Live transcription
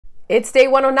It's day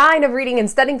 109 of reading and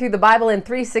studying through the Bible in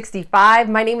 365.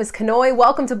 My name is Kanoe.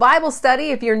 Welcome to Bible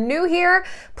study. If you're new here,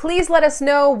 please let us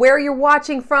know where you're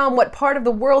watching from, what part of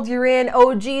the world you're in.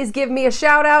 Oh, geez, give me a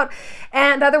shout out.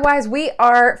 And otherwise, we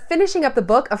are finishing up the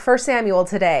book of 1 Samuel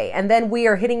today. And then we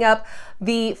are hitting up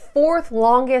the fourth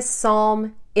longest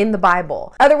psalm in the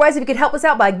Bible. Otherwise, if you could help us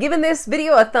out by giving this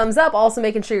video a thumbs up, also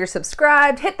making sure you're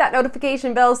subscribed, hit that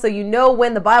notification bell so you know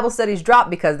when the Bible studies drop,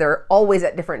 because they're always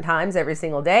at different times every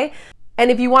single day.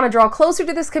 And if you want to draw closer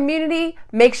to this community,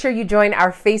 make sure you join our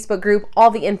Facebook group.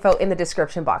 All the info in the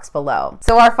description box below.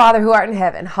 So our Father who art in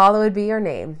heaven, hallowed be your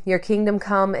name. Your kingdom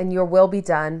come and your will be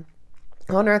done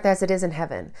on earth as it is in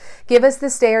heaven. Give us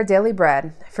this day our daily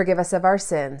bread. Forgive us of our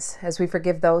sins as we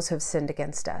forgive those who have sinned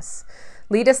against us.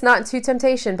 Lead us not into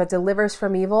temptation, but deliver us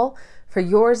from evil. For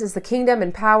yours is the kingdom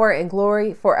and power and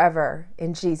glory forever.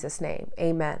 In Jesus' name,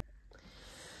 amen.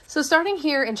 So starting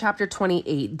here in chapter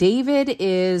 28, David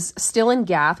is still in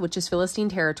Gath, which is Philistine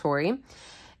territory,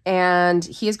 and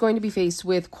he is going to be faced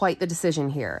with quite the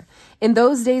decision here. In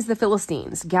those days, the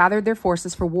Philistines gathered their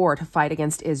forces for war to fight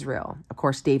against Israel, of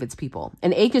course, David's people.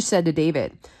 And Achish said to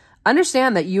David,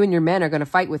 "Understand that you and your men are going to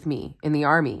fight with me in the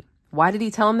army." Why did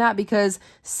he tell him that? Because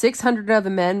 600 of the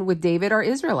men with David are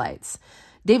Israelites.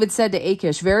 David said to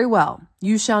Achish, "Very well,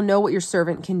 you shall know what your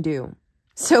servant can do."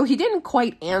 So he didn't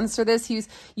quite answer this. He was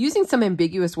using some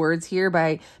ambiguous words here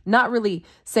by not really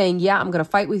saying, yeah, I'm going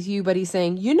to fight with you, but he's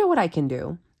saying, you know what I can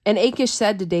do. And Achish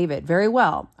said to David, "Very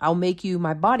well, I'll make you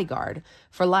my bodyguard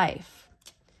for life."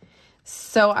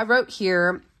 So I wrote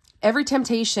here, every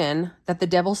temptation that the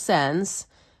devil sends,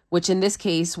 which in this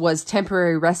case was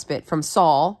temporary respite from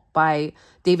Saul by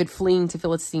David fleeing to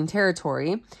Philistine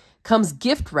territory, comes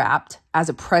gift wrapped as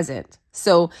a present.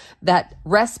 So that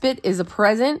respite is a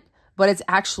present, but it's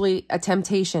actually a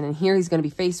temptation. And here he's going to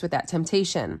be faced with that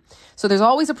temptation. So there's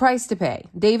always a price to pay.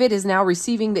 David is now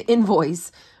receiving the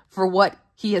invoice for what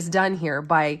he has done here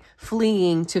by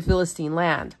fleeing to Philistine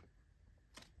land.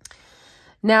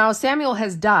 Now Samuel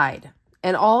has died,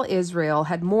 and all Israel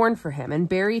had mourned for him and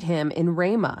buried him in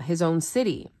Ramah, his own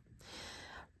city.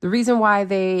 The reason why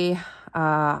they,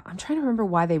 I'm trying to remember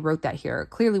why they wrote that here.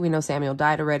 Clearly we know Samuel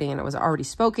died already and it was already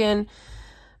spoken,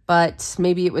 but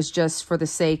maybe it was just for the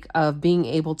sake of being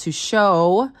able to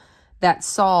show that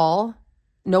Saul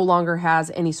no longer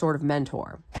has any sort of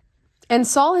mentor. And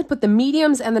Saul had put the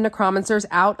mediums and the necromancers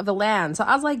out of the land. So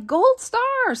I was like, gold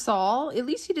star, Saul. At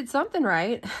least you did something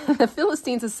right. The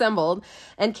Philistines assembled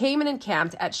and came and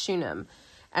encamped at Shunem.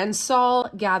 And Saul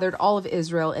gathered all of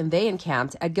Israel, and they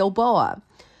encamped at Gilboa.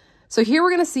 So here we're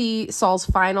going to see Saul's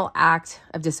final act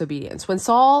of disobedience. When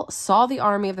Saul saw the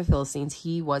army of the Philistines,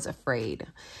 he was afraid,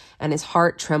 and his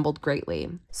heart trembled greatly.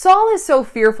 Saul is so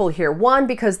fearful here. One,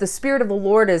 because the Spirit of the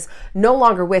Lord is no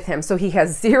longer with him, so he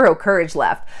has zero courage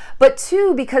left. But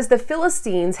two, because the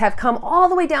Philistines have come all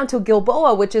the way down to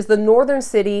Gilboa, which is the northern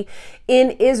city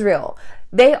in Israel.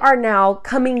 They are now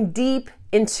coming deep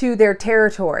into their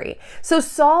territory. So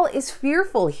Saul is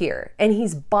fearful here, and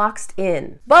he's boxed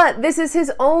in. But this is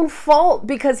his own fault,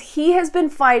 because he has been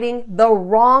fighting the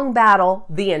wrong battle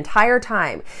the entire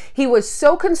time. He was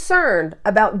so concerned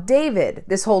about David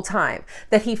this whole time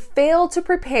that he failed to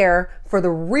prepare for the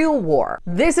real war.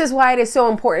 This is why it is so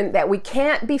important that we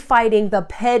can't be fighting the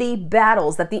petty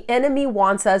battles that the enemy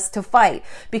wants us to fight,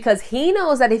 because he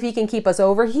knows that if he can keep us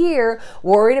over here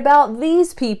worried about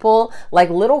these people like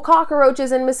little cockroaches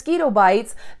and mosquito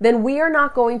bites, then we are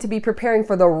not going to be preparing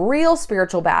for the real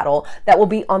spiritual battle that will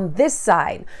be on this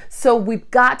side. So we've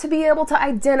got to be able to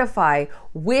identify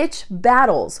which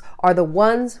battles are the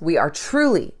ones we are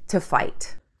truly to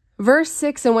fight. Verse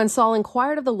 6, and when Saul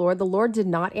inquired of the Lord did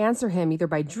not answer him, either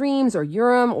by dreams or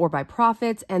Urim or by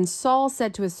prophets. And Saul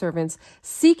said to his servants,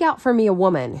 "Seek out for me a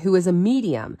woman who is a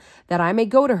medium, that I may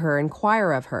go to her, and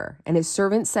inquire of her." And his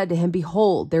servants said to him,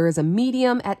 "Behold, there is a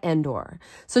medium at Endor."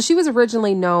 So she was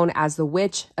originally known as the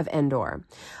witch of Endor.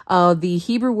 The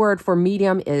Hebrew word for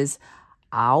medium is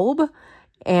aub,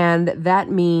 and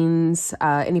that means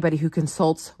anybody who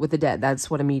consults with the dead. That's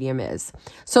what a medium is.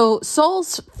 So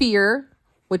Saul's fear,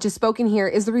 which is spoken here,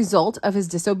 is the result of his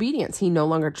disobedience. He no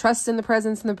longer trusts in the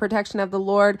presence and the protection of the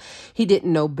Lord. He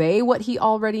didn't obey what he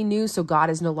already knew, so God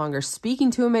is no longer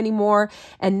speaking to him anymore.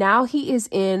 And now he is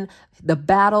in the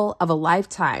battle of a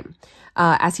lifetime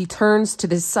as he turns to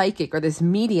this psychic or this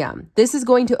medium. This is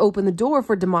going to open the door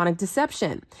for demonic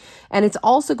deception. And it's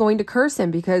also going to curse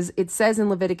him, because it says in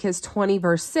Leviticus 20,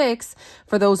 verse 6,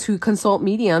 for those who consult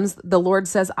mediums, the Lord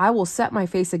says, "I will set my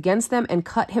face against them and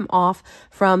cut him off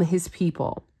from his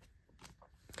people."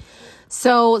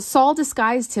 So Saul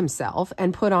disguised himself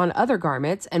and put on other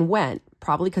garments and went.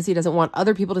 probably because he doesn't want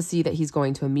other people to see that he's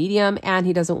going to a medium, and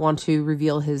he doesn't want to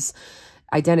reveal his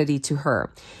identity to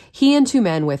her. He and 2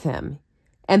 men with him.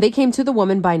 And they came to the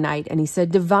woman by night, and he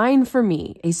said, "Divine for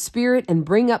me a spirit, and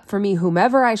bring up for me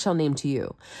whomever I shall name to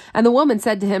you." And the woman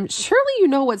said to him, "Surely you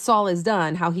know what Saul has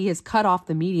done, how he has cut off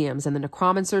the mediums and the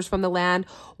necromancers from the land.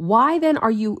 Why then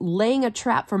are you laying a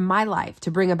trap for my life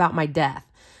to bring about my death?"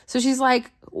 So she's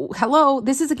like, hello,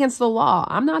 this is against the law.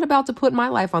 I'm not about to put my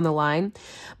life on the line.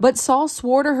 But Saul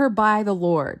swore to her by the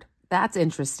Lord. That's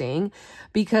interesting,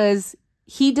 because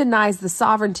he denies the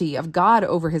sovereignty of God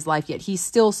over his life, yet he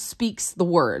still speaks the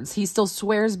words. He still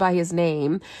swears by his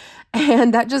name.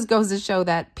 And that just goes to show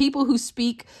that people who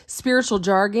speak spiritual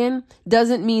jargon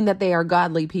doesn't mean that they are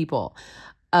godly people.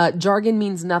 Jargon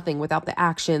means nothing without the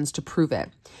actions to prove it.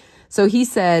 So he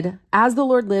said, "As the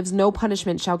Lord lives, no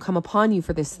punishment shall come upon you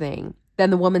for this thing." Then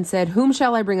the woman said, "Whom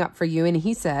shall I bring up for you?" And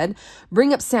he said,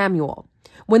 "Bring up Samuel."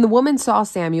 When the woman saw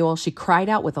Samuel, she cried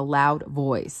out with a loud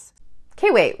voice. Okay,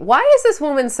 wait, why is this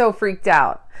woman so freaked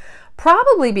out?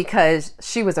 Probably because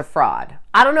she was a fraud.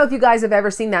 I don't know if you guys have ever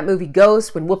seen that movie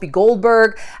Ghost, when Whoopi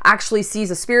Goldberg actually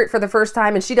sees a spirit for the first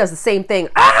time and she does the same thing.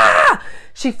 Ah!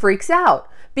 She freaks out.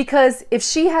 Because if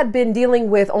she had been dealing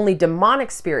with only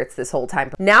demonic spirits this whole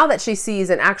time, now that she sees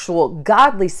an actual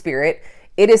godly spirit,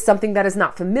 it is something that is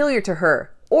not familiar to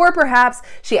her. Or perhaps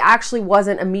she actually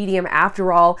wasn't a medium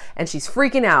after all, and she's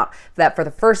freaking out that for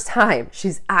the first time,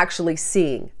 she's actually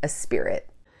seeing a spirit.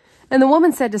 And the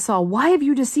woman said to Saul, "Why have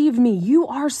you deceived me? You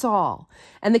are Saul."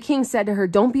 And the king said to her,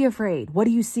 "Don't be afraid. What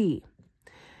do you see?"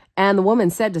 And the woman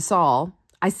said to Saul,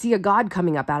 "I see a God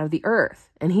coming up out of the earth."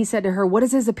 And he said to her, "What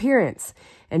is his appearance?"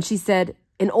 And she said,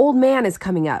 "An old man is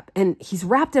coming up, and he's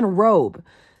wrapped in a robe."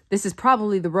 This is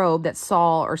probably the robe that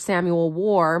Saul or Samuel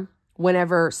wore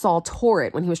whenever Saul tore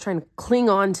it, when he was trying to cling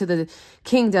on to the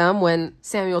kingdom, when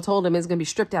Samuel told him it was going to be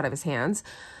stripped out of his hands.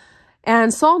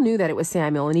 And Saul knew that it was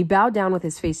Samuel, and he bowed down with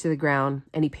his face to the ground,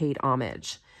 and he paid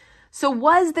homage. So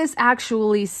was this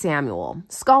actually Samuel?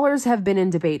 Scholars have been in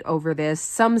debate over this.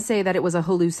 Some say that it was a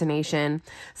hallucination.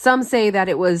 Some say that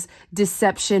it was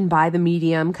deception by the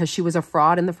medium because she was a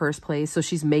fraud in the first place, so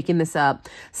she's making this up.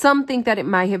 Some think that it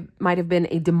might have been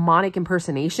a demonic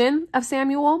impersonation of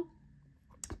Samuel.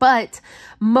 But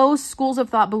most schools of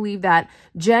thought believe that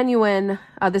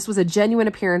this was a genuine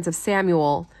appearance of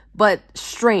Samuel, but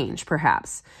strange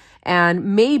perhaps.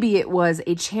 And maybe it was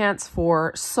a chance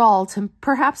for Saul to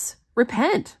perhaps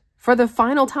repent for the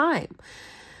final time.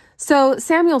 So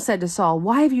Samuel said to Saul,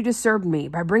 "Why have you disturbed me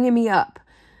by bringing me up?"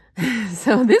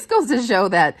 So this goes to show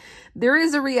that there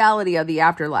is a reality of the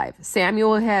afterlife.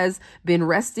 Samuel has been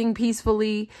resting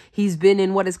peacefully. He's been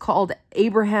in what is called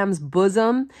Abraham's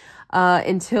bosom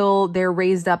until they're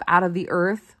raised up out of the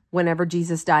earth whenever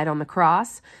Jesus died on the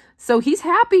cross. So he's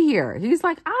happy here. He's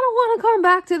like, "I don't want to come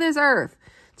back to this earth,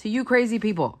 to you crazy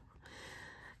people."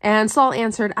 And Saul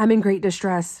answered, "I'm in great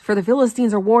distress, for the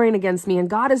Philistines are warring against me, and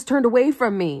God has turned away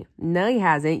from me." No, he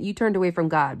hasn't. You turned away from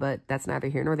God, but that's neither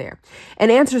here nor there.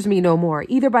 "And answers me no more,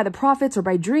 either by the prophets or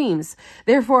by dreams.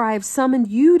 Therefore I have summoned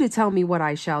you to tell me what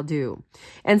I shall do."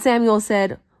 And Samuel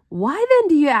said, "Why then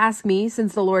do you ask me,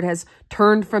 since the Lord has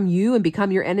turned from you and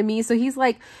become your enemy?" So he's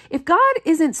like, if God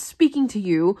isn't speaking to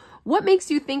you, what makes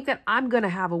you think that I'm going to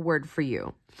have a word for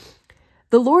you?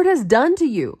 "The Lord has done to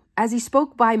you as he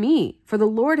spoke by me, for the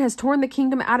Lord has torn the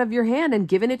kingdom out of your hand and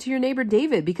given it to your neighbor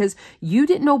David, because you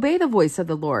didn't obey the voice of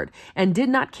the Lord and did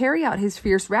not carry out his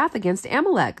fierce wrath against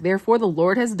Amalek. Therefore, the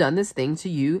Lord has done this thing to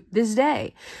you this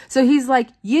day." So he's like,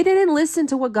 you didn't listen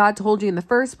to what God told you in the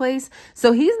first place,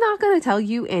 so he's not going to tell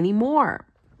you anymore.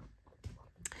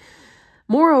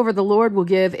 "Moreover, the Lord will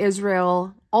give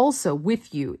Israel also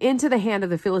with you into the hand of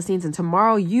the Philistines, and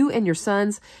tomorrow you and your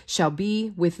sons shall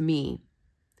be with me.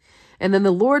 And then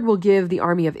the Lord will give the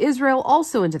army of Israel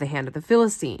also into the hand of the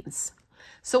Philistines."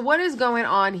 So what is going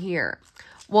on here?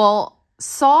 Well,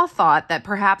 Saul thought that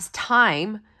perhaps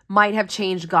time might have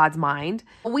changed God's mind.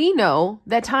 We know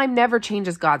that time never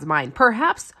changes God's mind.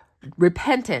 Perhaps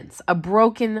repentance, a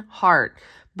broken heart,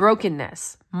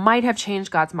 brokenness might have changed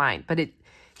God's mind, but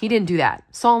he didn't do that.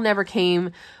 Saul never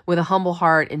came with a humble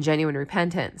heart and genuine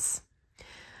repentance.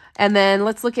 And then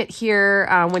let's look at here,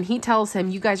 when he tells him,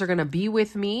 "You guys are going to be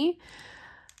with me,"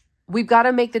 we've got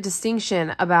to make the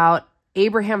distinction about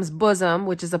Abraham's bosom,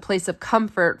 which is a place of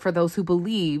comfort for those who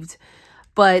believed,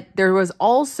 but there was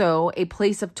also a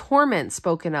place of torment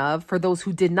spoken of for those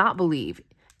who did not believe.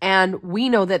 And we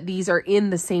know that these are in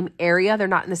the same area. They're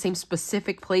not in the same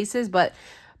specific places, but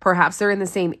perhaps they're in the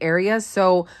same area.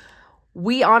 So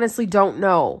we honestly don't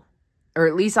know, or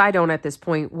at least I don't at this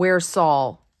point, where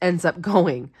Saul ends up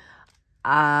going.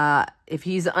 If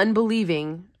he's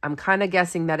unbelieving, I'm kind of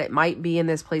guessing that it might be in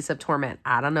this place of torment.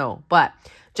 I don't know. But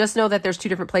just know that there's two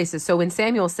different places. So when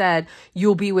Samuel said,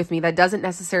 you'll be with me, that doesn't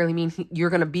necessarily mean you're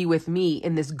going to be with me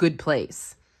in this good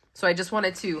place. So I just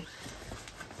wanted to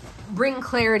bring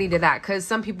clarity to that, because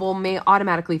some people may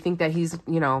automatically think that he's,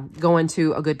 going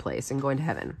to a good place and going to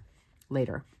heaven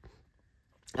later.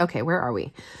 Okay, where are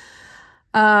we?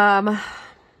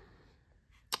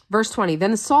 Verse 20,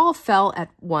 then Saul fell at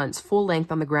once full length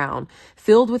on the ground,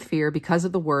 filled with fear because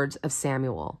of the words of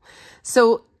Samuel.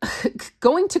 So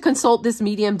going to consult this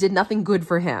medium did nothing good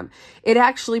for him. It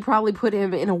actually probably put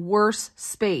him in a worse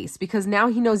space, because now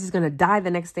he knows he's going to die the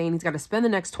next day and he's got to spend the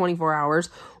next 24 hours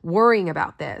worrying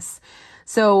about this.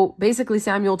 So basically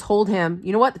Samuel told him,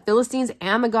 you know what, the Philistines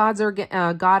and the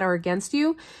God are against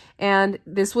you. And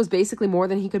this was basically more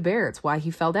than he could bear. It's why he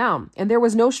fell down. And there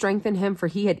was no strength in him, for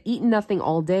he had eaten nothing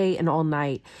all day and all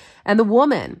night. And the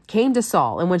woman came to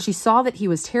Saul, and when she saw that he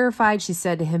was terrified, she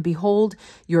said to him, behold,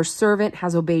 your servant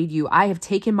has obeyed you. I have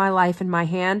taken my life in my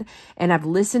hand, and have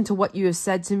listened to what you have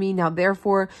said to me. Now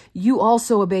therefore, you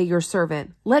also obey your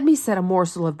servant. Let me set a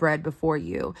morsel of bread before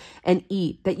you, and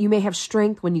eat, that you may have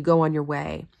strength when you go on your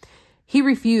way. He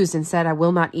refused and said, I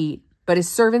will not eat. But his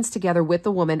servants together with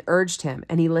the woman urged him,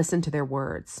 and he listened to their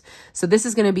words. So this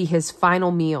is going to be his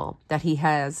final meal that he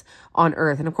has on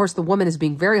earth. And of course, the woman is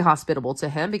being very hospitable to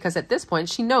him, because at this point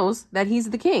she knows that he's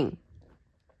the king.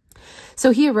 So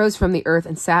he arose from the earth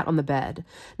and sat on the bed.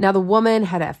 Now the woman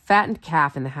had a fattened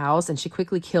calf in the house, and she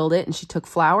quickly killed it, and she took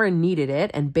flour and kneaded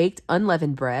it and baked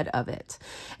unleavened bread of it.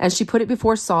 And she put it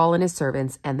before Saul and his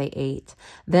servants, and they ate.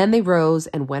 Then they rose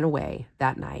and went away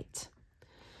that night.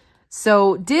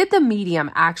 So did the medium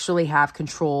actually have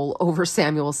control over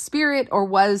Samuel's spirit, or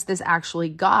was this actually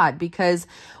God? Because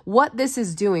what this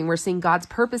is doing, we're seeing God's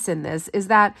purpose in this, is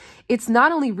that it's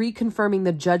not only reconfirming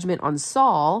the judgment on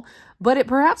Saul, but it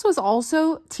perhaps was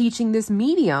also teaching this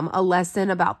medium a lesson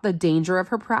about the danger of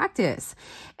her practice.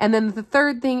 And then the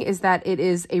third thing is that it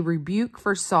is a rebuke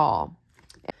for Saul.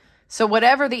 So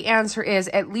whatever the answer is,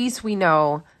 at least we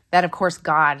know that, of course,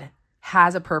 God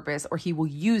has a purpose, or he will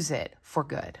use it for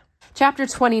good. Chapter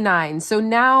 29. So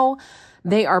now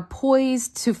they are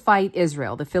poised to fight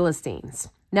Israel, the Philistines.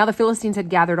 Now the Philistines had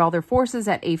gathered all their forces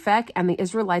at Aphek, and the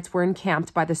Israelites were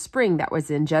encamped by the spring that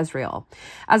was in Jezreel.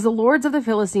 As the lords of the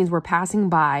Philistines were passing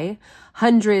by,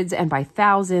 hundreds and by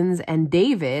thousands, and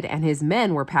David and his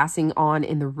men were passing on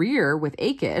in the rear with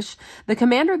Achish, the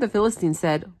commander of the Philistines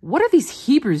said, what are these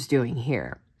Hebrews doing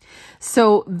here?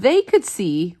 So they could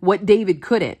see what David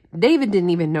couldn't. David didn't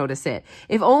even notice it.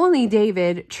 If only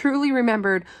David truly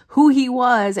remembered who he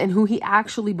was and who he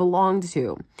actually belonged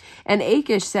to. And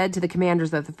Achish said to the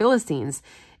commanders of the Philistines,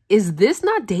 is this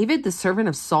not David, the servant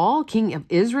of Saul, king of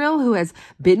Israel, who has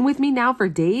been with me now for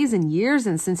days and years,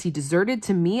 and since he deserted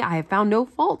to me, I have found no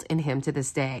fault in him to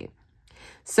this day.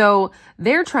 So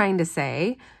they're trying to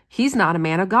say he's not a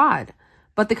man of God.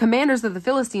 But the commanders of the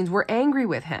Philistines were angry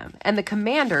with him. And the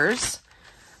commanders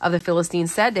of the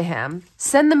Philistines said to him,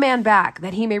 send the man back,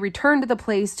 that he may return to the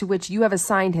place to which you have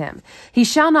assigned him. He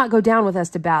shall not go down with us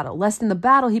to battle, lest in the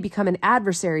battle he become an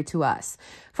adversary to us.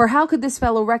 For how could this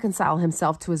fellow reconcile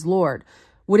himself to his Lord?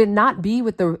 Would it not be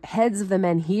with the heads of the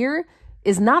men here?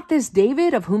 Is not this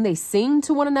David, of whom they sing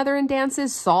to one another in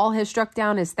dances? Saul has struck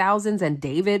down his thousands, and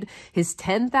David his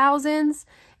 10,000s.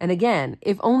 And again,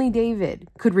 if only David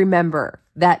could remember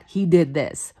that he did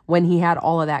this when he had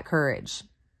all of that courage.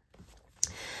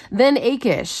 Then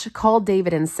Achish called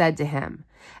David and said to him,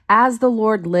 as the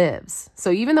Lord lives.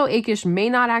 So even though Achish may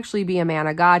not actually be a man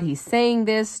of God, he's saying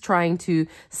this, trying to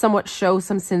somewhat show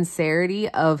some sincerity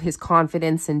of his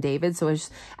confidence in David. So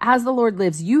as the Lord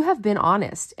lives, you have been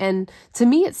honest. And to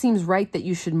me, it seems right that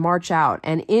you should march out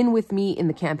and in with me in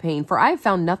the campaign. For I have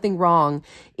found nothing wrong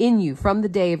in you from the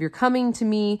day of your coming to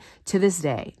me to this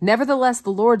day. Nevertheless, the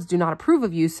lords do not approve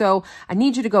of you. So I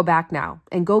need you to go back now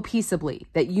and go peaceably,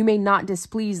 that you may not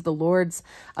displease the lords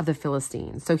of the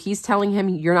Philistines. So he's telling him,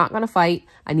 you're not going to fight.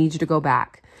 I need you to go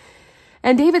back.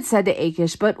 And David said to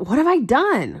Achish, but what have I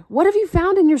done? What have you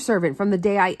found in your servant from the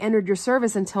day I entered your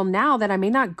service until now, that I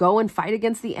may not go and fight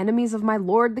against the enemies of my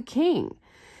Lord the king?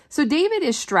 So David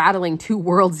is straddling two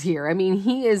worlds here. I mean,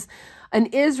 he is an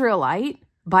Israelite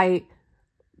by,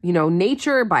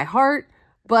 nature, by heart,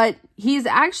 but he's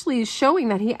actually showing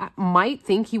that he might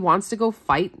think he wants to go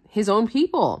fight his own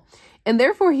people. And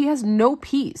therefore, he has no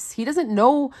peace. He doesn't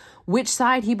know which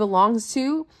side he belongs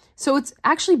to. So it's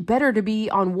actually better to be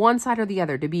on one side or the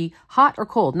other, to be hot or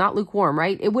cold, not lukewarm,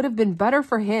 right? It would have been better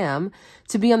for him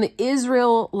to be on the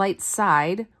Israelite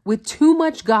side with too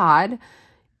much God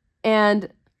and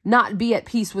not be at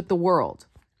peace with the world.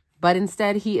 but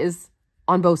instead he is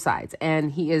on both sides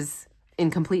and he is in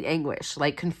complete anguish,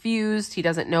 like confused. He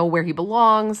doesn't know where he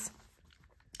belongs.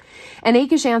 And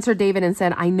Achish answered David and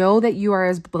said, I know that you are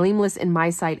as blameless in my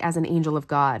sight as an angel of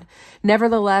God.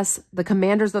 Nevertheless, the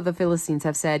commanders of the Philistines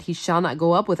have said, he shall not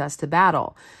go up with us to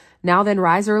battle. Now then,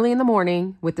 rise early in the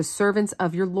morning with the servants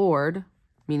of your Lord,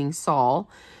 meaning Saul,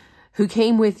 who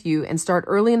came with you, and start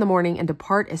early in the morning and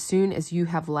depart as soon as you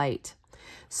have light.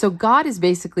 So God is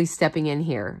basically stepping in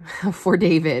here for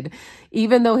David,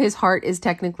 even though his heart is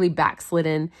technically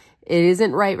backslidden. It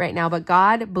isn't right now, but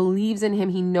God believes in him.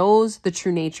 He knows the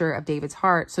true nature of David's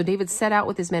heart. So David set out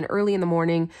with his men early in the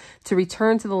morning to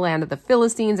return to the land of the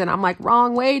Philistines. And I'm like,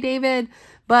 wrong way, David.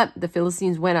 But the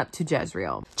Philistines went up to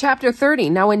Jezreel. Chapter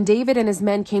 30. Now when David and his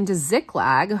men came to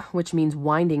Ziklag, which means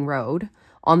winding road,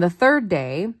 on the third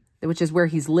day, which is where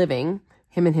he's living,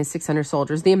 him and his 600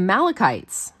 soldiers, the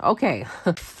Amalekites. Okay,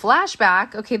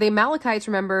 flashback. Okay, the Amalekites,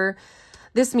 remember,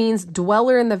 this means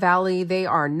dweller in the valley. They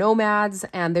are nomads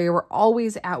and they were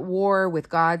always at war with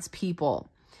God's people.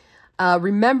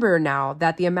 Remember now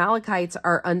that the Amalekites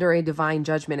are under a divine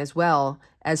judgment as well,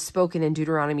 as spoken in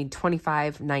Deuteronomy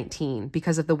 25:19,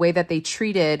 because of the way that they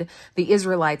treated the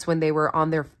Israelites when they were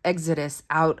on their exodus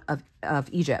out of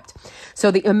Egypt.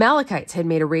 So the Amalekites had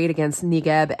made a raid against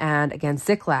Negeb and against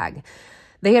Ziklag.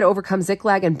 They had overcome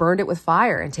Ziklag and burned it with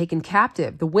fire and taken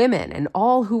captive the women and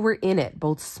all who were in it,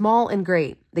 both small and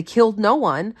great. They killed no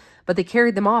one, but they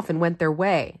carried them off and went their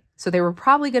way. So they were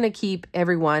probably going to keep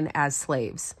everyone as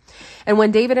slaves. And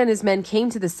when David and his men came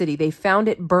to the city, they found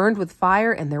it burned with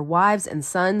fire and their wives and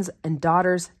sons and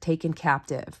daughters taken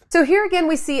captive. So here again,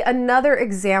 we see another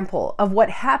example of what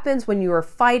happens when you are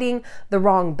fighting the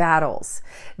wrong battles.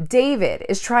 David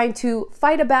is trying to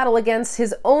fight a battle against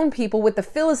his own people with the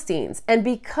Philistines. And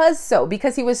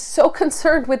because he was so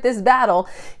concerned with this battle,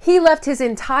 he left his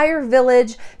entire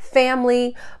village,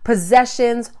 family,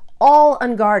 possessions, all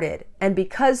unguarded. And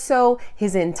because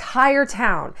his entire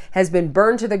town has been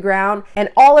burned to the ground and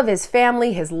all of his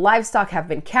family, his livestock have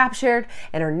been captured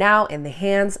and are now in the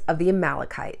hands of the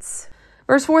Amalekites.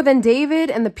 Verse 4, then David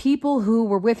and the people who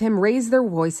were with him raised their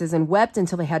voices and wept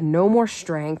until they had no more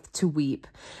strength to weep.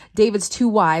 David's 2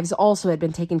 wives also had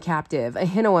been taken captive,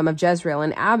 Ahinoam of Jezreel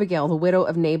and Abigail, the widow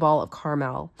of Nabal of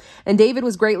Carmel. And David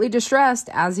was greatly distressed,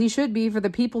 as he should be, for the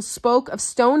people spoke of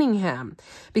stoning him,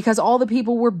 because all the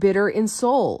people were bitter in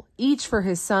soul, each for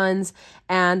his sons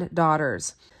and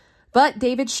daughters. But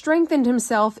David strengthened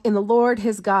himself in the Lord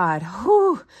his God.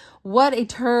 Whew, what a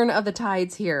turn of the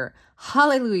tides here.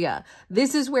 Hallelujah.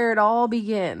 This is where it all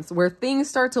begins, where things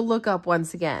start to look up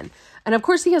once again. And of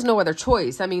course, he has no other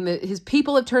choice. I mean, his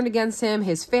people have turned against him.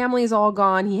 His family is all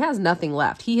gone. He has nothing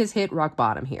left. He has hit rock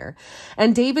bottom here.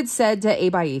 And David said to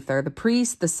Abiathar, the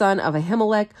priest, the son of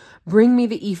Ahimelech, bring me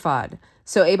the ephod.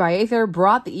 So Abiathar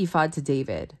brought the ephod to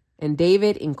David. And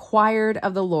David inquired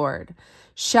of the Lord,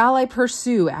 shall I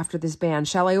pursue after this band?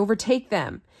 Shall I overtake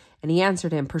them? And he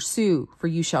answered him, pursue, for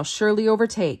you shall surely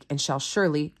overtake and shall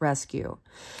surely rescue.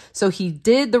 So he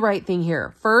did the right thing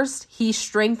here. First, he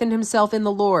strengthened himself in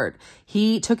the Lord.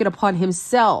 He took it upon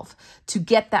himself to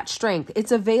get that strength.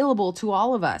 It's available to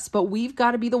all of us, but we've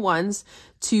got to be the ones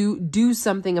to do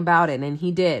something about it. And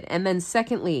he did. And then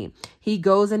secondly, he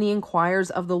goes and he inquires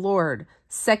of the Lord.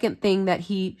 Second thing that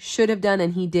he should have done,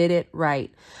 and he did it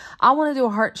right. I want to do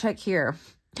a heart check here.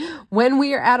 When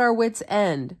we are at our wits'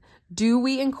 end, do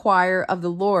we inquire of the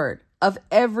Lord of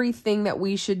everything that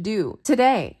we should do?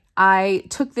 Today, I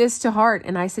took this to heart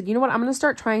and I said, you know what? I'm going to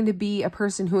start trying to be a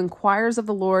person who inquires of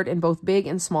the Lord in both big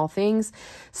and small things.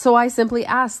 So I simply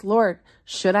asked, Lord,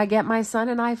 should I get my son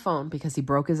an iPhone? Because he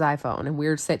broke his iPhone and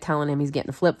we're telling him he's getting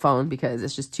a flip phone because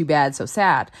it's just too bad, so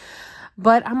sad.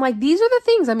 But I'm like, these are the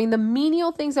things, I mean, the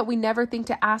menial things that we never think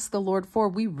to ask the Lord for,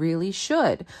 we really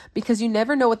should, because you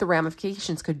never know what the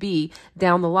ramifications could be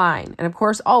down the line. And of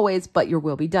course, always, but your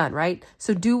will be done, right?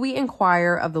 So do we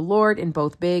inquire of the Lord in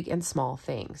both big and small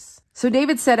things? So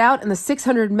David set out and the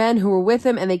 600 men who were with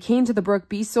him, and they came to the brook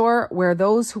Besor, where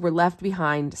those who were left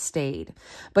behind stayed.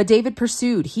 But David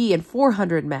pursued, he and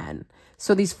 400 men.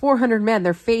 So these 400 men,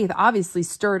 their faith obviously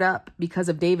stirred up because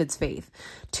of David's faith.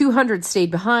 200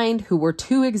 stayed behind, who were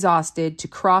too exhausted to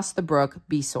cross the brook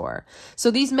Besor.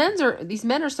 So these men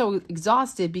are so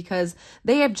exhausted because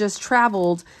they have just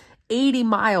traveled 80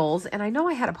 miles. And I know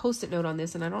I had a Post-it note on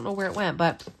this and I don't know where it went,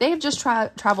 but they have just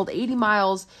traveled 80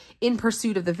 miles in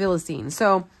pursuit of the Philistines.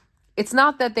 So it's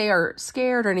not that they are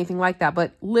scared or anything like that,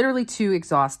 but literally too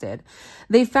exhausted.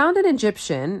 They found an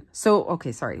Egyptian.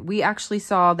 We actually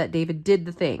saw that David did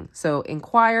the thing. So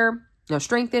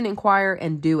strengthen, inquire,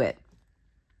 and do it.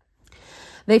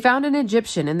 They found an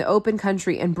Egyptian in the open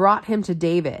country and brought him to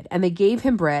David, and they gave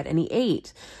him bread and he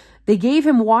ate. They gave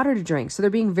him water to drink. So they're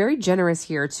being very generous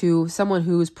here to someone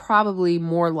who's probably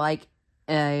more like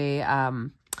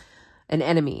an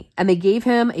enemy. And they gave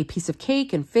him a piece of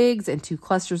cake and figs and 2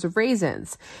 clusters of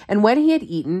raisins. And when he had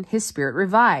eaten, his spirit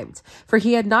revived, for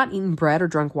he had not eaten bread or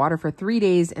drunk water for 3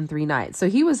 days and 3 nights. So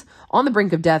he was on the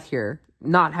brink of death here,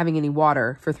 not having any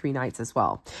water for 3 nights as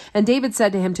well. And David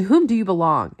said to him, "To whom do you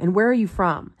belong? And where are you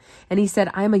from?" And he said,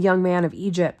 "I am a young man of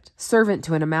Egypt, servant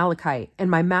to an Amalekite,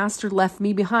 and my master left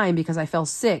me behind because I fell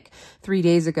sick 3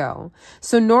 days ago."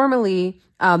 So normally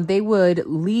they would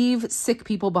leave sick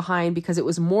people behind because it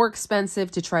was more expensive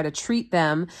to try to treat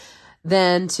them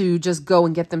than to just go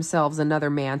and get themselves another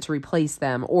man to replace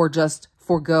them or just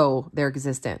forego their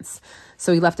existence.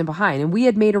 So he left him behind. "And we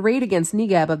had made a raid against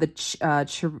Negeb of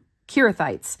the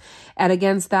Kirithites, and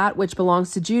against that which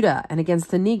belongs to Judah, and against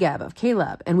the Negeb of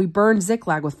Caleb, and we burned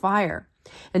Ziklag with fire."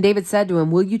 And David said to him,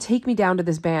 "Will you take me down to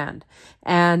this band?"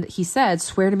 And he said,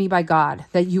 "Swear to me by God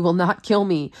that you will not kill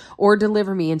me or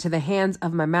deliver me into the hands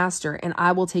of my master, and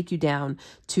I will take you down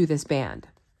to this band."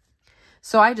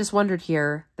 So I just wondered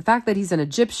here, the fact that he's an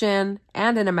Egyptian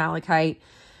and an Amalekite,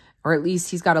 or at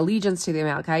least he's got allegiance to the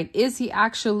Amalekite, is he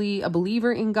actually a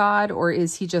believer in God, or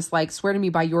is he just like, "Swear to me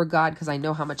by your God because I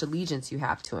know how much allegiance you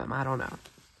have to him"? I don't know.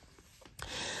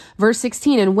 Verse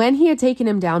 16, "And when he had taken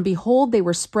him down, behold, they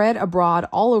were spread abroad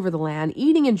all over the land,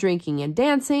 eating and drinking and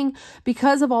dancing,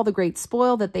 because of all the great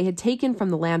spoil that they had taken from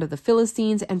the land of the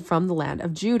Philistines and from the land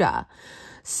of Judah."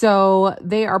 So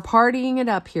they are partying it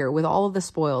up here with all of the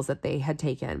spoils that they had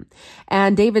taken.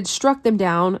 "And David struck them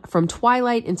down from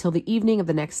twilight until the evening of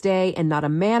the next day, and not a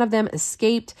man of them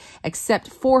escaped, except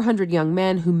 400 young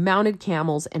men who mounted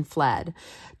camels and fled."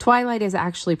 Twilight is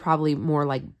actually probably more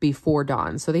like before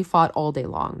dawn. So they fought all day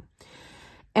long.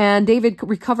 "And David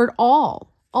recovered all,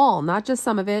 not just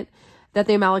some of it, that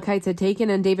the Amalekites had taken,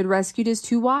 and David rescued his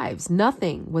 2 wives.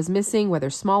 Nothing was missing, whether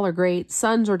small or great,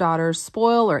 sons or daughters,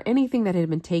 spoil or anything that had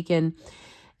been taken,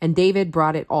 and David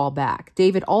brought it all back.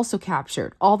 David also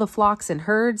captured all the flocks and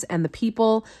herds, and the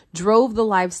people drove the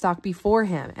livestock before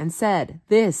him and said,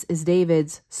 'This is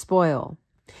David's spoil.'"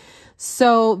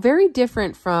 So very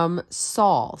different from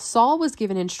Saul. Saul was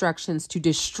given instructions to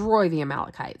destroy the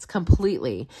Amalekites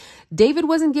completely. David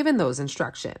wasn't given those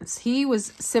instructions. He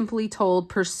was simply told,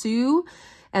 "Pursue,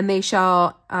 and they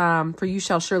shall, for you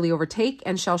shall surely overtake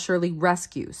and shall surely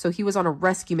rescue." So he was on a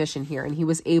rescue mission here, and he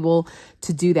was able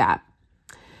to do that.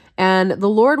 And the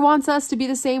Lord wants us to be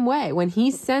the same way. When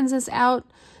he sends us out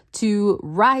to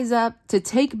rise up, to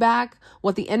take back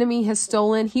what the enemy has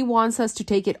stolen, he wants us to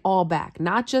take it all back,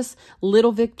 not just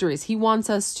little victories. He wants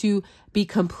us to be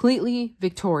completely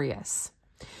victorious.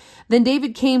 "Then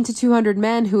David came to 200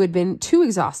 men who had been too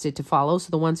exhausted to follow," so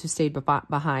the ones who stayed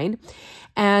behind,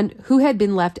 "and who had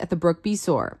been left at the brook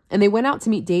Besor. And they went out to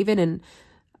meet David and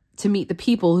to meet the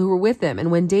people who were with him. And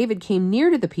when David came near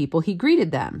to the people, he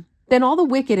greeted them. Then all the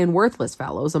wicked and worthless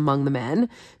fellows among the men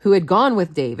who had gone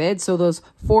with David," so those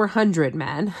 400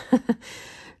 men,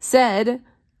 "said,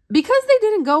 'Because they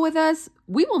didn't go with us,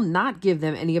 we will not give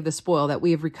them any of the spoil that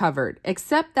we have recovered,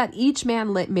 except that each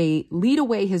man may lead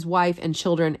away his wife and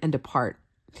children and depart.'"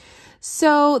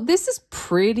 So this is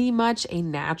pretty much a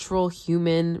natural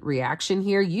human reaction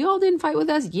here. You all didn't fight with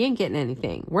us. You ain't getting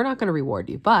anything. We're not going to reward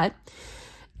you. But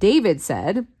David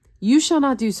said, "You shall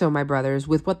not do so, my brothers,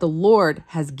 with what the Lord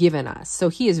has given us." So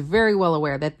he is very well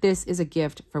aware that this is a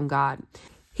gift from God.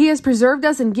 "He has preserved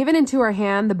us and given into our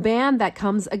hand the band that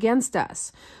comes against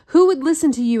us. Who would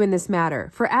listen to you in this matter?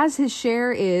 For as his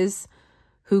share is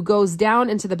who goes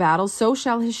down into the battle, so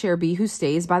shall his share be who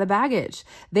stays by the baggage.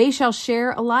 They shall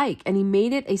share alike." And he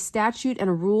made it a statute and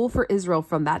a rule for Israel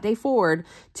from that day forward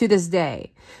to this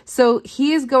day. So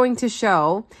he is going to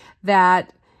show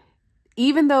that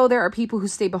even though there are people who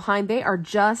stay behind, they are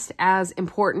just as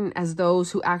important as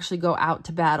those who actually go out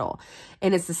to battle.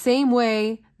 And it's the same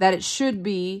way that it should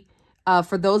be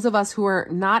for those of us who are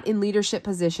not in leadership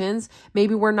positions.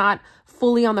 Maybe we're not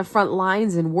fully on the front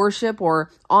lines in worship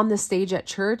or on the stage at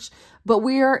church, but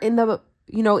we are in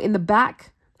the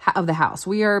back of the house.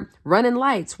 We are running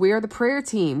lights. We are the prayer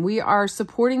team. We are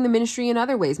supporting the ministry in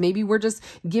other ways. Maybe we're just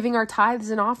giving our tithes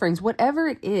and offerings. Whatever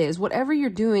it is, whatever you're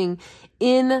doing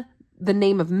in the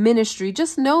name of ministry,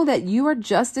 just know that you are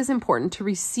just as important to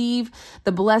receive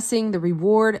the blessing, the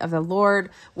reward of the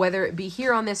Lord, whether it be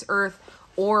here on this earth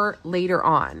or later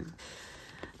on.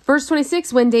 Verse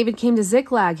 26, "When David came to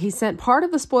Ziklag, he sent part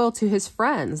of the spoil to his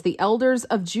friends, the elders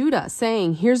of Judah,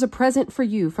 saying, 'Here's a present for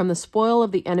you from the spoil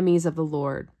of the enemies of the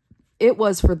Lord.' It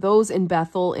was for those in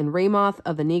Bethel, in Ramoth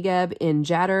of the Negeb, in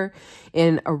Jadar,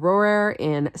 in Aroer,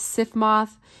 in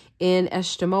Sifmoth, in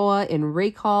Eshtemoa, in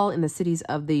Rachal, in the cities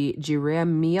of the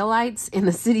Jeremielites, in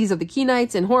the cities of the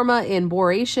Kenites, in Hormah, in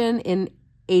Boration, in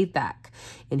Athak,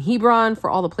 in Hebron,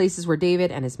 for all the places where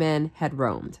David and his men had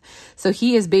roamed. So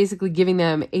he is basically giving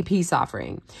them a peace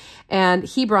offering. And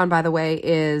Hebron, by the way,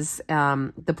 is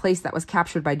the place that was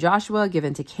captured by Joshua,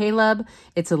 given to Caleb.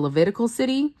 It's a Levitical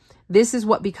city. This is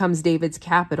what becomes David's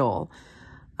capital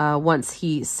once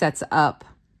he sets up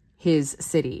his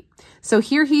city. So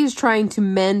here he is trying to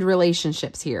mend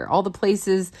relationships here, all the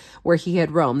places where he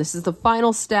had roamed. This is the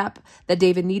final step that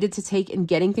David needed to take in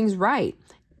getting things right.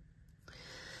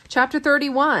 Chapter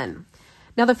 31.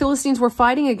 Now the Philistines were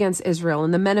fighting against Israel,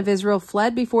 and the men of Israel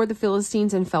fled before the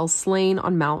Philistines and fell slain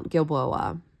on Mount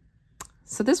Gilboa.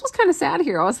 So this was kind of sad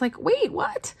here. I was like, wait,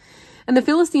 what? And the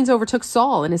Philistines overtook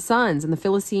Saul and his sons, and the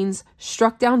Philistines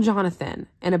struck down Jonathan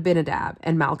and Abinadab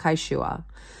and Malchi-Shua.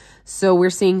 So we're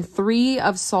seeing 3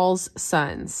 of Saul's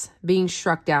sons being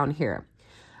struck down here.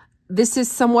 This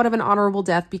is somewhat of an honorable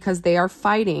death because they are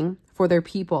fighting for their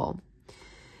people.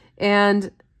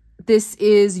 And this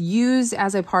is used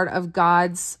as a part of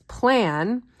God's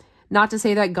plan, not to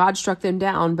say that God struck them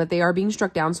down, but they are being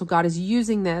struck down. So God is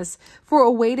using this for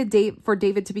a way for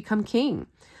David to become king,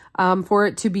 for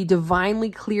it to be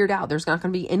divinely cleared out. There's not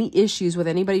going to be any issues with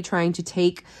anybody trying to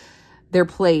take their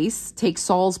place, take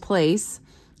Saul's place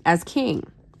as king.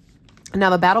 Now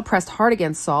the battle pressed hard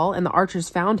against Saul, and the archers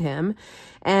found him,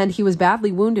 and he was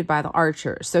badly wounded by the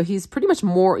archers. So he's pretty much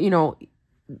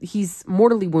he's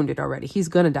mortally wounded already. He's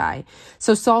going to die.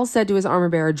 So Saul said to his armor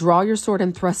bearer, "Draw your sword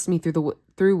and thrust me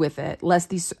through with it, lest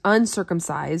these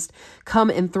uncircumcised come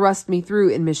and thrust me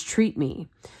through and mistreat me."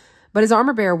 But his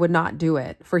armor bearer would not do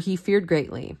it, for he feared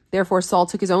greatly. Therefore Saul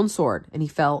took his own sword, and he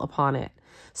fell upon it.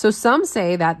 So some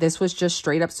say that this was just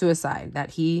straight up suicide,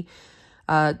 that he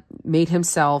made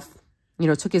himself,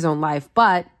 took his own life.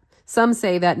 But some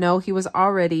say that no, he was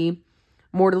already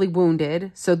mortally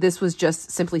wounded. So this was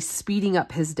just simply speeding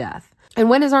up his death. And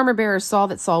when his armor bearer saw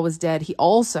that Saul was dead, he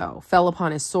also fell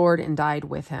upon his sword and died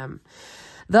with him.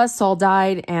 Thus Saul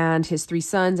died, and his 3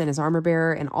 sons and his armor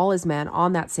bearer and all his men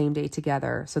on that same day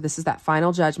together. So this is that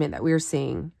final judgment that we are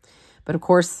seeing. But of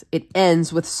course, it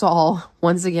ends with Saul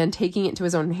once again taking it into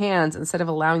his own hands instead of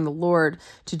allowing the Lord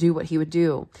to do what he would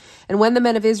do. And when the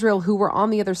men of Israel who were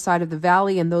on the other side of the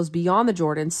valley and those beyond the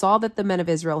Jordan saw that the men of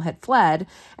Israel had fled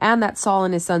and that Saul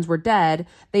and his sons were dead,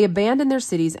 they abandoned their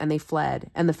cities and they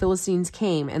fled, and the Philistines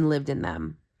came and lived in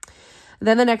them.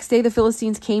 Then the next day the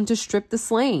Philistines came to strip the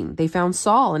slain. They found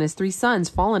Saul and his 3 sons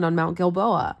fallen on Mount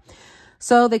Gilboa.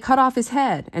 So they cut off his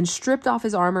head and stripped off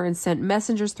his armor and sent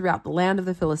messengers throughout the land of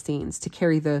the Philistines to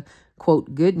carry the,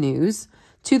 quote, good news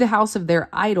to the house of their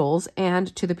idols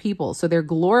and to the people. So they're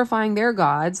glorifying their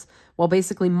gods while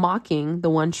basically mocking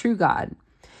the one true God.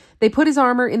 They put his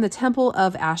armor in the temple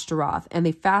of Ashtaroth, and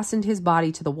they fastened his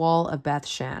body to the wall of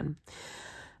Beth-shan.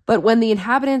 But when the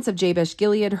inhabitants of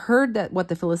Jabesh-Gilead heard that what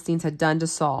the Philistines had done to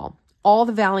Saul, all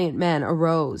the valiant men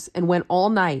arose and went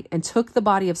all night and took the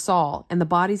body of Saul and the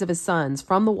bodies of his sons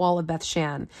from the wall of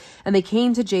Beth-shan, and they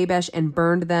came to Jabesh and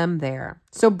burned them there.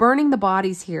 So burning the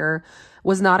bodies here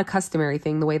was not a customary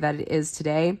thing the way that it is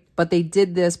today, but they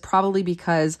did this probably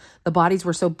because the bodies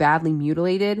were so badly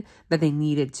mutilated that they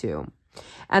needed to.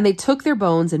 And they took their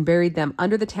bones and buried them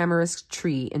under the tamarisk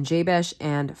tree in Jabesh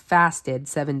and fasted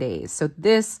 7 days. So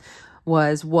this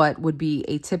was what would be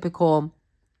a typical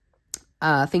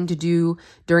thing to do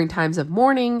during times of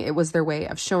mourning. It was their way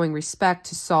of showing respect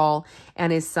to Saul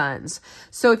and his sons.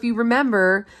 So if you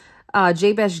remember,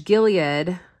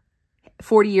 Jabesh-Gilead,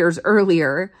 40 years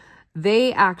earlier,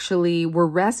 they actually were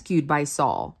rescued by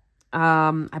Saul.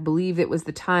 I believe it was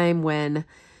the time when,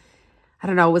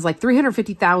 it was like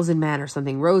 350,000 men or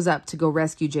something rose up to go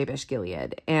rescue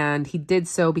Jabesh-Gilead. And he did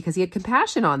so because he had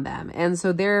compassion on them. And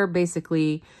so they're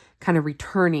basically kind of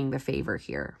returning the favor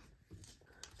here.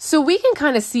 So we can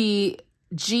kind of see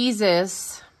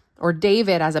Jesus or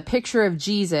David as a picture of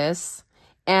Jesus,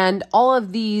 and all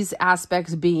of these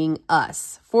aspects being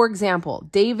us. For example,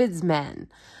 David's men,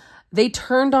 they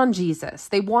turned on Jesus.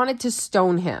 They wanted to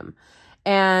stone him.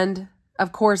 And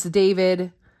of course,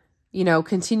 David,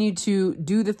 continued to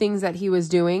do the things that he was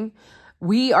doing.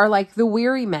 We are like the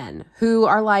weary men who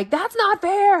are like, that's not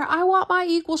fair. I want my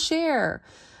equal share.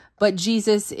 But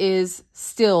Jesus is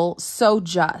still so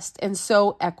just and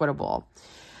so equitable.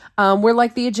 We're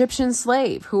like the Egyptian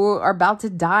slave who are about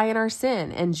to die in our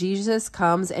sin. And Jesus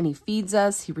comes and he feeds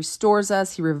us, he restores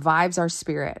us, he revives our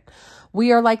spirit.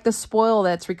 We are like the spoil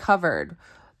that's recovered,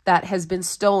 that has been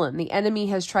stolen. The enemy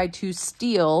has tried to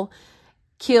steal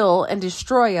kill and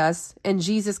destroy us, and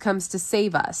Jesus comes to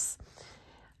save us.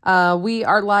 We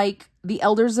are like the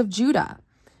elders of Judah,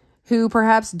 who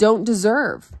perhaps don't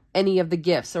deserve any of the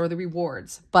gifts or the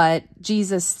rewards, but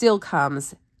Jesus still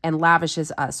comes and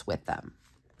lavishes us with them.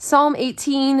 Psalm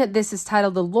 18, this is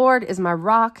titled, "The Lord is my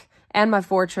rock and my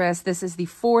fortress." This is the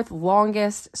fourth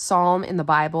longest psalm in the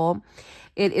Bible.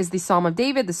 It is the Psalm of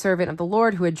David, the servant of the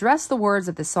Lord, who addressed the words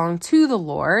of the song to the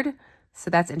Lord. So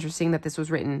that's interesting that this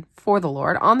was written for the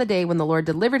Lord on the day when the Lord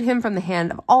delivered him from the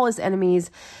hand of all his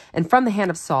enemies and from the hand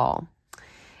of Saul.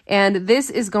 And this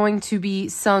is going to be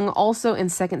sung also in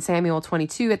 2 Samuel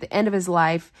 22 at the end of his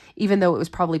life, even though it was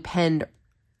probably penned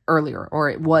earlier, or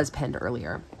it was penned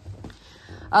earlier.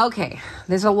 Okay,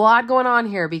 there's a lot going on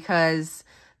here because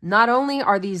not only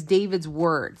are these David's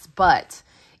words, but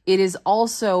it is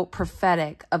also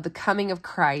prophetic of the coming of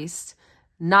Christ,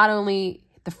 not only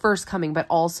the first coming, but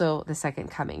also the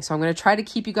second coming. So I'm going to try to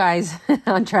keep you guys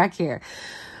on track here.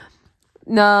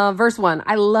 Verse 1,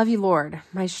 "I love you, Lord,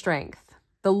 my strength.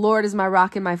 The Lord is my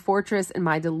rock and my fortress and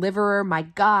my deliverer, my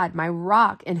God, my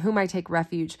rock in whom I take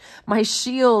refuge, my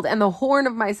shield and the horn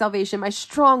of my salvation, my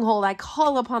stronghold. I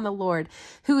call upon the Lord,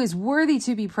 who is worthy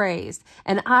to be praised,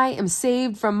 and I am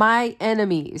saved from my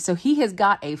enemies." So he has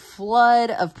got a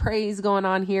flood of praise going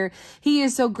on here. He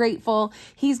is so grateful.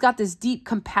 He's got this deep,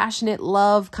 compassionate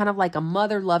love, kind of like a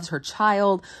mother loves her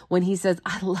child when he says,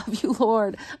 "I love you,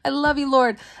 Lord. I love you,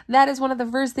 Lord." That is one of the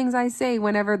first things I say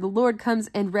whenever the Lord comes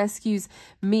and rescues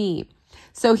me.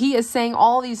 So he is saying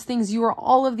all these things. You are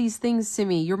all of these things to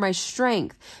me. You're my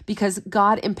strength, because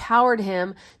God empowered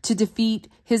him to defeat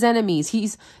his enemies.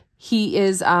 He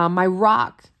is my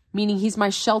rock, meaning he's my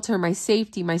shelter, my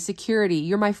safety, my security.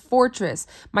 You're my fortress,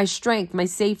 my strength, my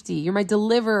safety. You're my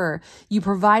deliverer. You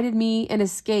provided me an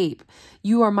escape.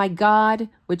 You are my God,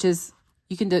 which is,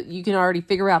 you can already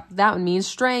figure out what that one means.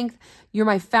 Strength. You're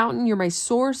my fountain. You're my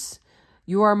source.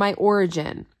 You are my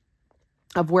origin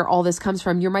of where all this comes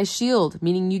from. You're my shield,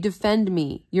 meaning you defend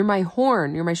me. You're my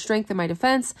horn. You're my strength and my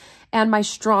defense, and my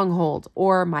stronghold,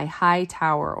 or my high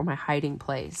tower, or my hiding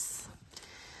place.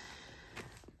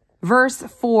 Verse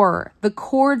 4, "The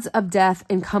cords of death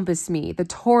encompassed me. The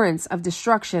torrents of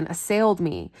destruction assailed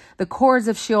me. The cords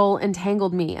of Sheol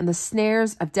entangled me, and the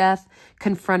snares of death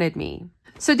confronted me."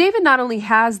 So David not only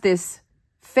has this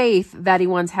faith that he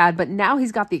once had, but now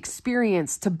he's got the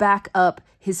experience to back up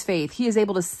his faith. He is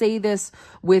able to say this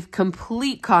with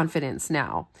complete confidence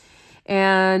now.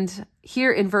 And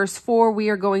here in verse 4, we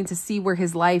are going to see where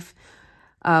his life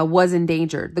was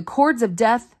endangered. "The cords of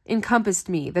death encompassed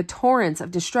me. The torrents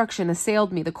of destruction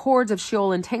assailed me. The cords of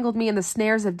Sheol entangled me, and the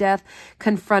snares of death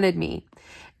confronted me."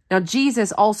 Now,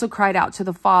 Jesus also cried out to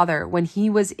the Father when he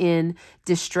was in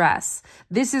distress.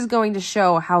 This is going to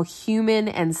show how human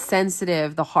and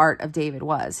sensitive the heart of David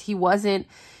was. He wasn't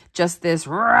just this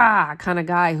rah kind of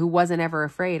guy who wasn't ever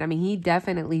afraid. I mean, he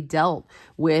definitely dealt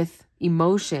with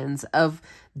emotions of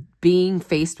being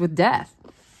faced with death.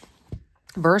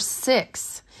 Verse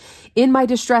 6, "In my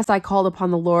distress, I called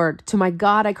upon the Lord. To my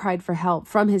God, I cried for help.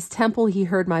 From his temple, he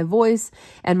heard my voice,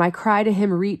 and my cry to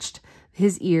him reached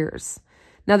his ears."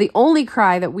 Now, the only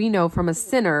cry that we know from a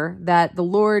sinner that the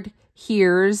Lord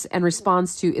hears and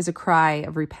responds to is a cry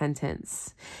of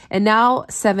repentance. And now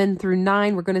 7 through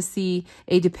 9, we're going to see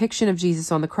a depiction of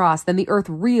Jesus on the cross. "Then the earth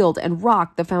reeled and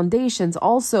rocked. The foundations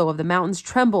also of the mountains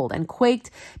trembled and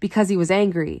quaked because he was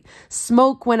angry.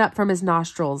 Smoke went up from his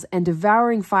nostrils and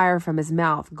devouring fire from his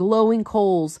mouth. Glowing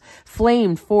coals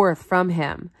flamed forth from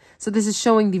him." So this is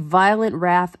showing the violent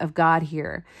wrath of God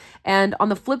here. And on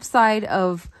the flip side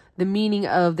of the meaning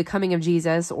of the coming of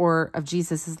Jesus, or of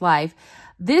Jesus's life,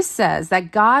 this says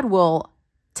that God will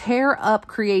tear up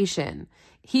creation.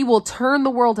 He will turn the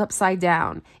world upside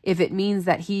down if it means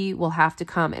that he will have to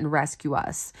come and rescue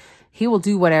us. He will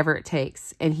do whatever it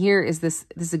takes. And here is this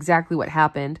is exactly what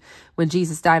happened when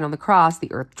Jesus died on the cross.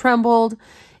 The earth trembled,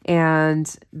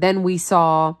 and then we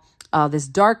saw this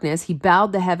darkness. He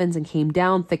bowed the heavens and came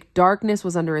down. Thick darkness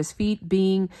was under his feet,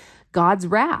 being God's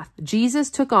wrath. Jesus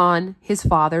took on his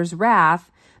Father's wrath,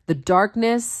 the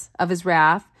darkness of his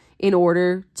wrath, in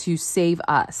order to save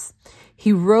us.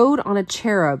 He rode on a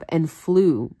cherub and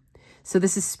flew. So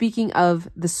this is speaking of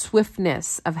the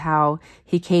swiftness of how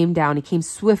he came down. He came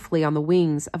swiftly on the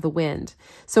wings of the wind.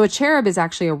 So a cherub is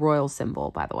actually a royal symbol,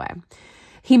 by the way.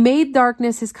 He made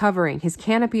darkness his covering, his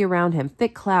canopy around him,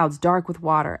 thick clouds dark with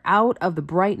water. Out of the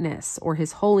brightness, or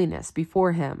his holiness,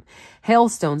 before him,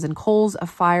 hailstones and coals of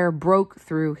fire broke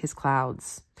through his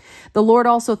clouds. The Lord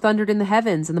also thundered in the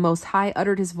heavens, and the Most High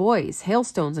uttered his voice,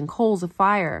 hailstones and coals of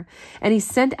fire. And he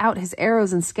sent out his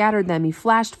arrows and scattered them. He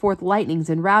flashed forth lightnings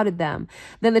and routed them.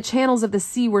 Then the channels of the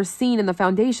sea were seen, and the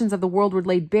foundations of the world were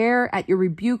laid bare at your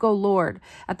rebuke, O Lord,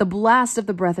 at the blast of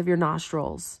the breath of your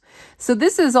nostrils. So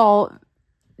this is all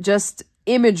just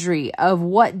imagery of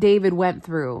what David went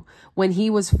through when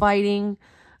he was fighting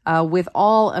with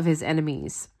all of his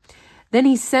enemies. Then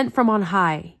he sent from on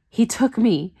high. He took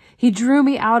me. He drew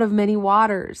me out of many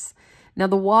waters. Now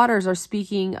the waters are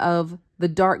speaking of the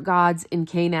dark gods in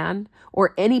Canaan,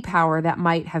 or any power that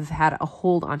might have had a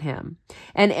hold on him.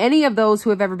 And any of those who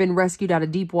have ever been rescued out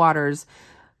of deep waters,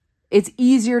 it's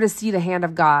easier to see the hand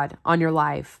of God on your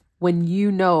life when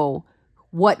you know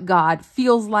what God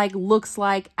feels like, looks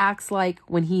like, acts like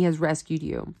when he has rescued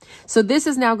you. So this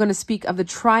is now going to speak of the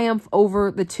triumph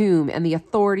over the tomb and the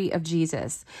authority of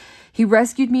Jesus. He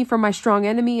rescued me from my strong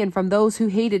enemy and from those who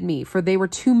hated me, for they were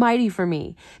too mighty for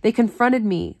me. They confronted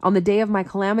me on the day of my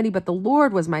calamity, but the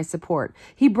Lord was my support.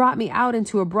 He brought me out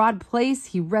into a broad place.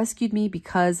 He rescued me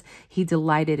because he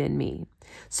delighted in me.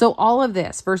 So all of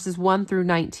this, verses 1 through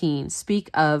 19, speak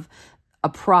of a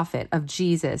prophet, of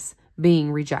Jesus being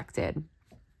rejected.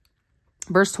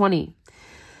 Verse 20.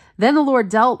 Then the Lord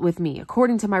dealt with me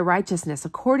according to my righteousness,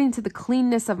 according to the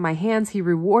cleanness of my hands, he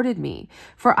rewarded me.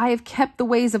 For I have kept the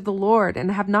ways of the Lord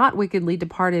and have not wickedly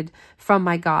departed from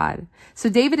my God. So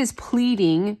David is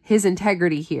pleading his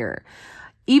integrity here.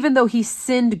 Even though he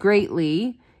sinned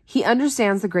greatly, he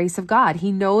understands the grace of God.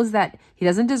 He knows that he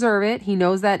doesn't deserve it. He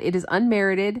knows that it is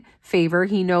unmerited favor.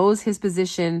 He knows his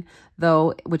position,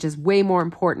 though, which is way more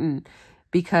important.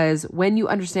 Because when you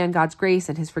understand God's grace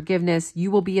and his forgiveness,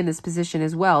 you will be in this position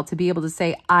as well to be able to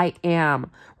say, I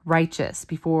am righteous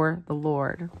before the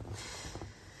Lord.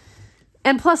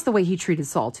 And plus the way he treated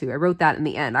Saul too. I wrote that in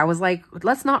the end. I was like,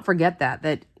 let's not forget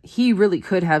that he really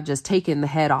could have just taken the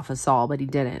head off of Saul, but he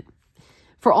didn't.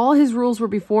 For all his rules were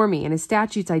before me, and his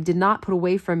statutes I did not put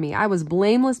away from me. I was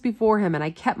blameless before him, and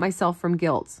I kept myself from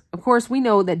guilt. Of course, we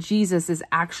know that Jesus is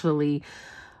actually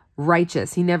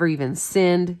righteous. He never even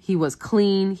sinned. He was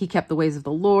clean. He kept the ways of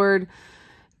the Lord.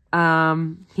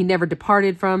 He never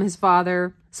departed from his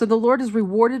Father. So the Lord has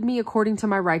rewarded me according to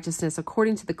my righteousness,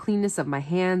 according to the cleanness of my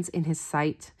hands in his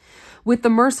sight. With the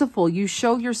merciful, you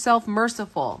show yourself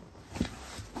merciful.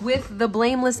 With the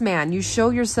blameless man, you show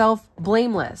yourself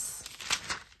blameless.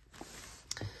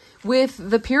 With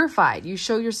the purified, you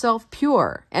show yourself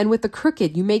pure. And with the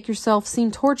crooked, you make yourself seem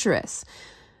torturous.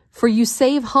 For you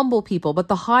save humble people, but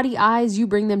the haughty eyes, you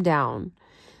bring them down.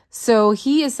 So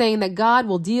he is saying that God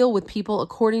will deal with people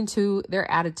according to their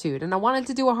attitude. And I wanted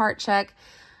to do a heart check.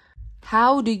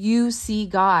 How do you see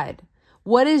God?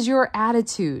 What is your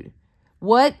attitude?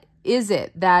 What is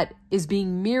it that is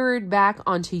being mirrored back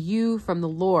onto you from the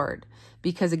Lord?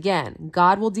 Because again,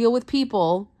 God will deal with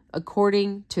people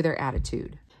according to their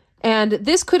attitude. And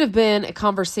this could have been a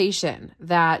conversation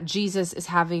that Jesus is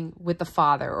having with the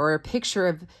Father, or a picture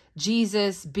of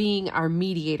Jesus being our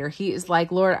mediator. He is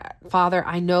like, Lord, Father,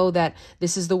 I know that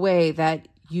this is the way that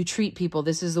you treat people.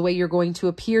 This is the way you're going to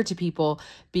appear to people,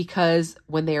 because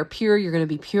when they are pure, you're going to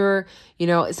be pure. You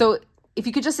know, so if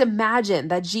you could just imagine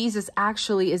that Jesus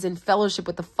actually is in fellowship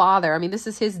with the Father. I mean, this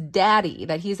is his daddy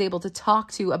that he's able to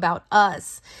talk to about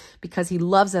us because he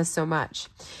loves us so much.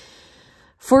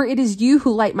 For it is you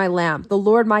who light my lamp. The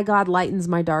Lord my God lightens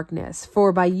my darkness.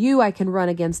 For by you I can run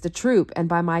against a troop, and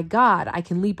by my God I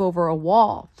can leap over a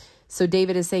wall. So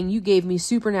David is saying, you gave me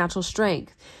supernatural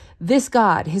strength. This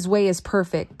God, his way is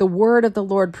perfect. The word of the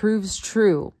Lord proves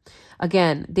true.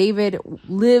 Again, David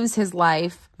lives his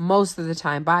life most of the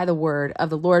time by the word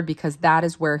of the Lord, because that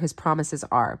is where his promises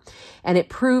are. And it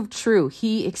proved true.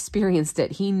 He experienced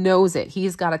it. He knows it.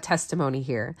 He's got a testimony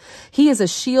here. He is a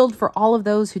shield for all of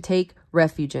those who take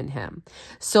refuge in him.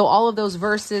 So all of those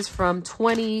verses from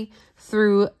 20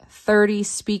 through 30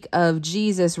 speak of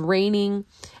Jesus reigning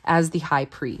as the high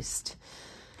priest.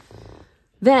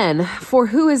 Then, for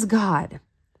who is God?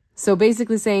 So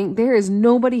basically saying there is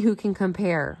nobody who can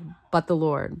compare but the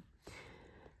Lord.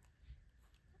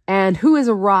 And who is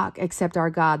a rock except our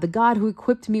God, the God who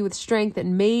equipped me with strength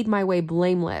and made my way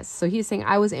blameless. So he's saying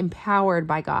I was empowered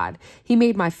by God. He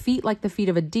made my feet like the feet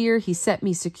of a deer. He set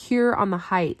me secure on the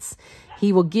heights.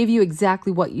 He will give you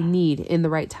exactly what you need in the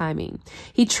right timing.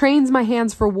 He trains my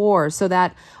hands for war so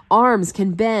that arms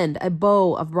can bend a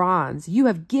bow of bronze. You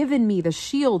have given me the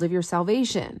shield of your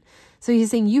salvation. So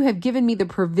he's saying you have given me the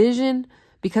provision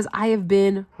because I have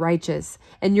been righteous,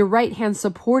 and your right hand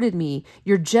supported me.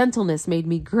 Your gentleness made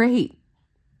me great.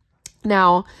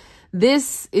 Now,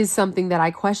 this is something that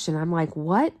I question. I'm like,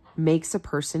 what makes a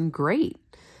person great?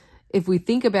 If we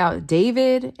think about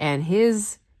David and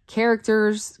his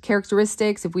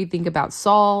characteristics, if we think about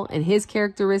Saul and his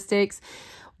characteristics,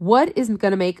 what is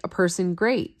going to make a person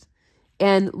great?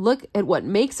 And look at what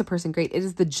makes a person great. It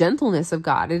is the gentleness of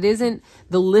God. It isn't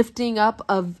the lifting up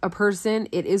of a person.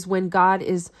 It is when God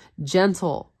is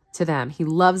gentle to them. He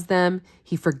loves them.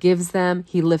 He forgives them.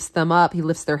 He lifts them up. He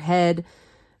lifts their head.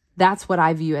 That's what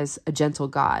I view as a gentle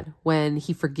God. When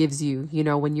he forgives you, you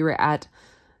know, when you're at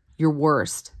your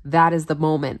worst, that is the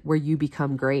moment where you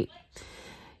become great.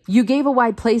 You gave a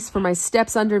wide place for my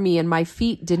steps under me, and my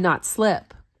feet did not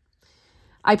slip.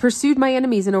 I pursued my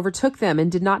enemies and overtook them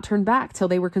and did not turn back till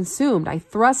they were consumed. I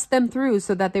thrust them through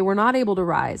so that they were not able to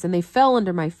rise, and they fell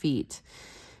under my feet.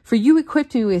 For you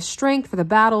equipped me with strength for the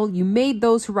battle. You made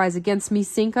those who rise against me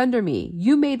sink under me.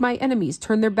 You made my enemies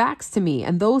turn their backs to me,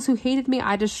 and those who hated me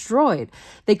I destroyed.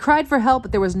 They cried for help,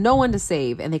 but there was no one to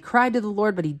save, and they cried to the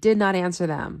Lord, but he did not answer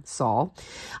them. Saul,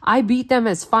 I beat them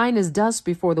as fine as dust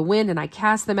before the wind, and I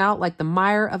cast them out like the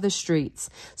mire of the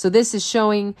streets. So this is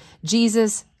showing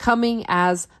Jesus coming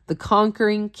as the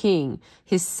conquering king,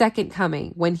 his second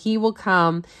coming, when he will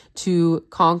come to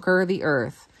conquer the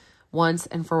earth once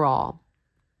and for all.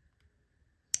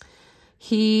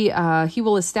 He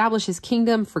will establish his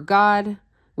kingdom for God,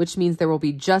 which means there will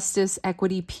be justice,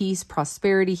 equity, peace,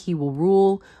 prosperity. He will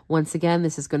rule. Once again,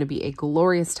 this is going to be a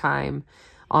glorious time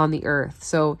on the earth.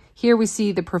 So here we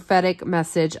see the prophetic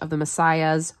message of the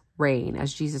Messiah's reign,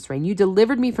 as Jesus reigned. You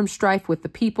delivered me from strife with the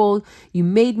people. You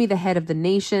made me the head of the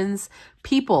nations.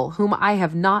 People whom I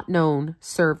have not known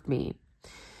served me.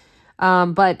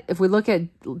 But if we look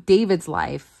at David's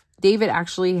life, David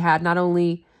actually had not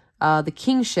only the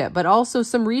kingship, but also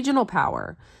some regional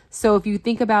power. So if you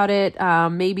think about it,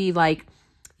 maybe like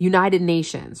United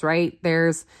Nations, right?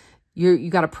 You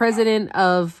got a president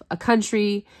of a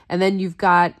country, and then you've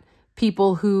got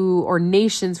people or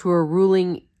nations who are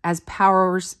ruling as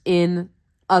powers in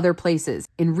other places,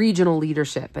 in regional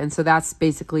leadership. And so that's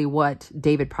basically what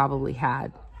David probably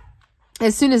had.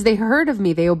 As soon as they heard of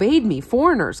me, they obeyed me.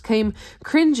 Foreigners came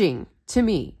cringing to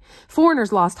me.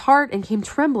 Foreigners lost heart and came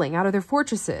trembling out of their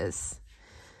fortresses.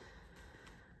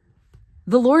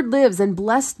 The Lord lives, and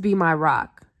blessed be my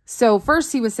rock. So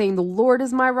first he was saying the Lord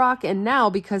is my rock, and now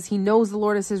because he knows the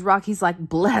Lord is his rock, he's like,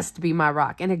 blessed be my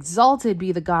rock, and exalted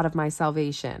be the God of my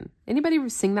salvation. Anybody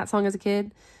sing that song as a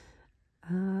kid?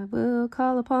 I will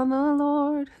call upon the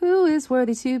Lord, who is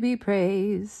worthy to be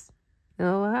praised.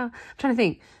 Oh, I'm trying to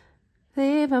think.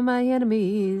 Save my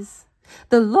enemies.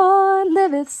 The Lord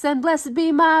liveth, and blessed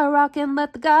be my rock, and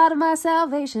let the God of my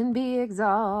salvation be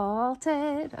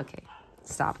exalted. Okay,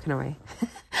 stop, Kanoe.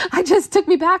 I just took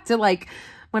me back to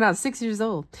when I was 6 years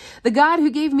old. The God who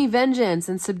gave me vengeance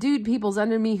and subdued peoples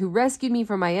under me, who rescued me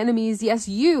from my enemies. Yes,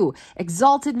 you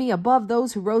exalted me above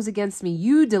those who rose against me.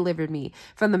 You delivered me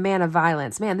from the man of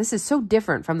violence. Man, this is so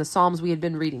different from the Psalms we had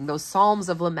been reading, those Psalms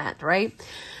of lament, right?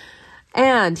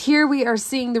 And here we are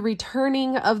seeing the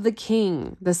returning of the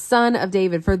King, the Son of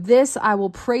David. For this I will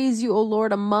praise you, O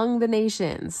Lord, among the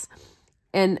nations.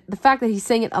 And the fact that he's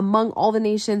saying it among all the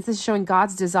nations, this is showing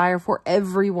God's desire for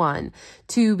everyone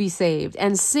to be saved.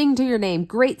 And sing to your name.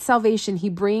 Great salvation he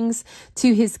brings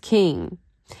to his King,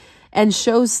 and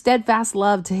shows steadfast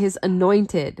love to his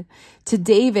anointed, to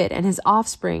David and his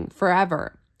offspring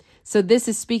forever. So this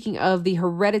is speaking of the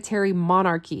hereditary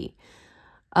monarchy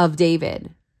of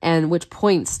David, and which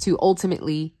points to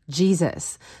ultimately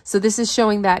Jesus. So this is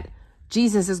showing that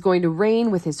Jesus is going to reign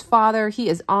with his Father. He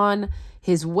is on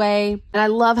his way. And I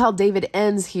love how David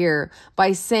ends here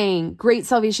by saying, great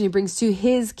salvation he brings to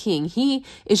his King. He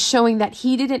is showing that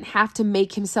he didn't have to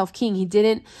make himself king. He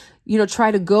didn't, try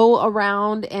to go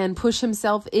around and push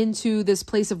himself into this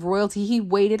place of royalty. He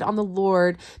waited on the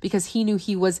Lord because he knew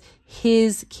he was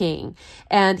his king.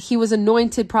 And he was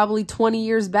anointed probably 20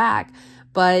 years back,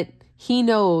 but he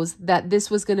knows that this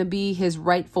was going to be his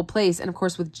rightful place. And of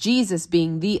course, with Jesus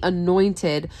being the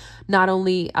anointed, not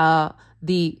only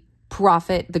the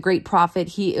prophet, the great prophet,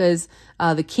 he is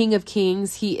the King of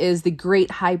Kings. He is the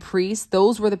great high priest.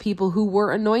 Those were the people who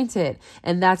were anointed.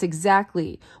 And that's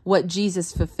exactly what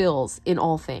Jesus fulfills in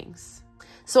all things.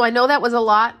 So I know that was a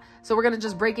lot. So we're going to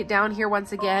just break it down here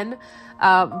once again.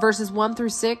 Verses 1 through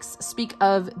 6 speak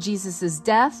of Jesus's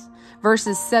death.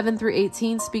 Verses 7 through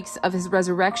 18 speaks of his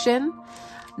resurrection.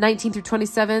 19 through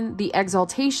 27, the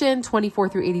exaltation. 24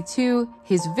 through 82,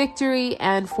 his victory.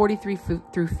 And 43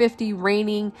 through 50,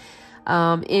 reigning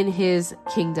in his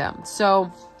kingdom.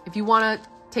 So if you want to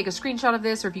take a screenshot of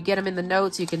this, or if you get them in the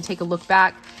notes, you can take a look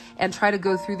back and try to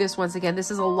go through this once again.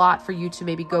 This is a lot for you to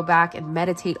maybe go back and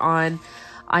meditate on.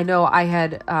 I know I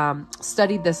had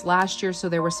studied this last year, so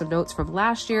there were some notes from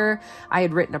last year. I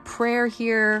had written a prayer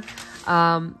here.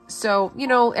 So, you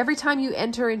know, every time you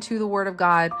enter into the Word of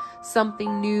God,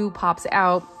 something new pops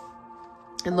out.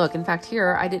 And look, in fact,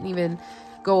 here, I didn't even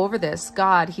go over this.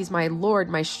 God, he's my Lord,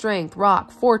 my strength, rock,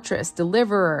 fortress,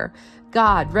 deliverer.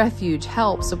 God, refuge,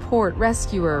 help, support,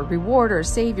 rescuer, rewarder,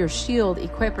 savior, shield,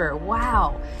 equipper.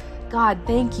 Wow. God,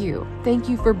 thank you. Thank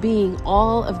you for being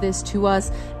all of this to us,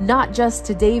 not just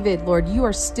to David, Lord. You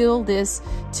are still this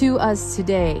to us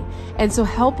today. And so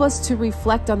help us to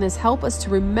reflect on this. Help us to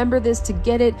remember this, to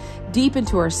get it deep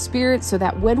into our spirit, so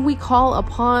that when we call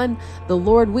upon the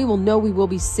Lord, we will know we will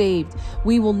be saved.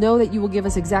 We will know that you will give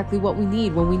us exactly what we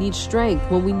need, when we need strength,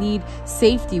 when we need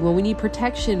safety, when we need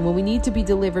protection, when we need to be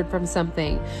delivered from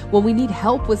something, when we need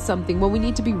help with something, when we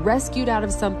need to be rescued out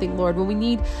of something, Lord, when we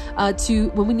need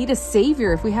a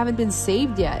Savior, if we haven't been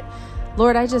saved yet.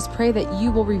 Lord, I just pray that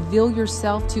you will reveal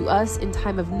yourself to us in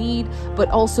time of need, but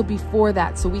also before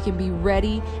that, so we can be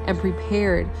ready and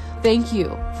prepared. Thank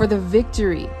you for the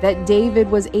victory that David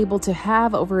was able to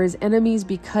have over his enemies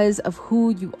because of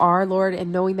who you are, Lord,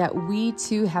 and knowing that we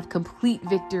too have complete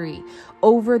victory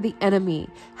over the enemy.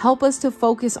 Help us to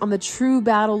focus on the true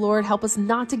battle, Lord. Help us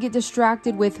not to get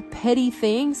distracted with petty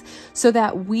things, so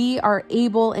that we are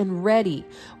able and ready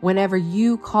whenever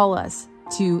you call us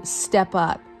to step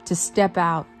up, to step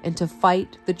out, and to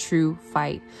fight the true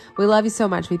fight. We love you so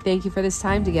much. We thank you for this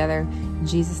time together. In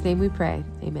Jesus' name we pray.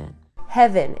 Amen.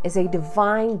 Heaven is a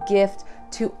divine gift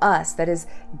to us that is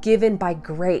given by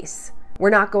grace. We're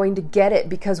not going to get it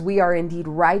because we are indeed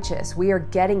righteous. We are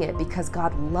getting it because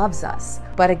God loves us.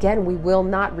 But again, we will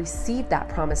not receive that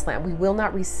promised land. We will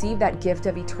not receive that gift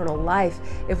of eternal life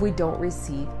if we don't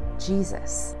receive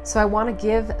Jesus. So I want to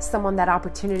give someone that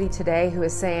opportunity today who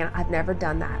is saying, I've never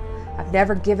done that. I've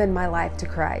never given my life to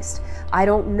Christ. I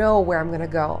don't know where I'm going to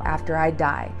go after I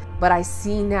die, but I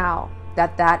see now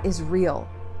that that is real,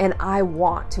 and I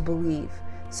want to believe.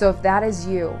 So if that is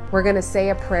you, we're going to say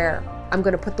a prayer. I'm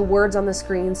going to put the words on the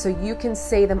screen so you can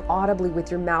say them audibly with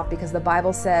your mouth, because the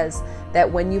Bible says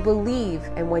that when you believe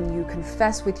and when you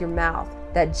confess with your mouth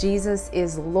that Jesus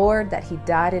is Lord, that he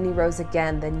died and he rose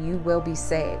again, then you will be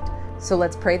saved. So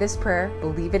let's pray this prayer,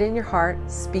 believe it in your heart,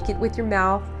 speak it with your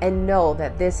mouth, and know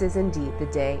that this is indeed the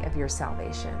day of your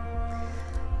salvation.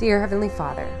 Dear Heavenly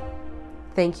Father,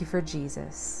 thank you for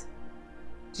Jesus.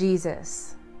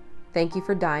 Jesus, thank you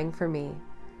for dying for me.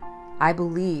 I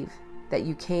believe that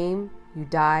you came, you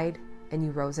died, and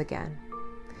you rose again.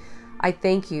 I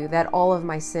thank you that all of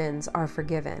my sins are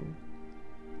forgiven.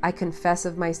 I confess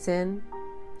of my sin,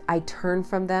 I turn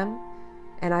from them,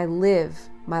 and I live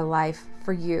my life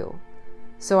for you.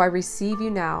 So I receive you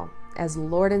now as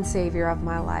Lord and Savior of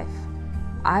my life.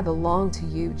 I belong to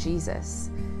you,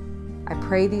 Jesus. I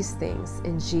pray these things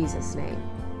in Jesus' name.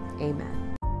 Amen.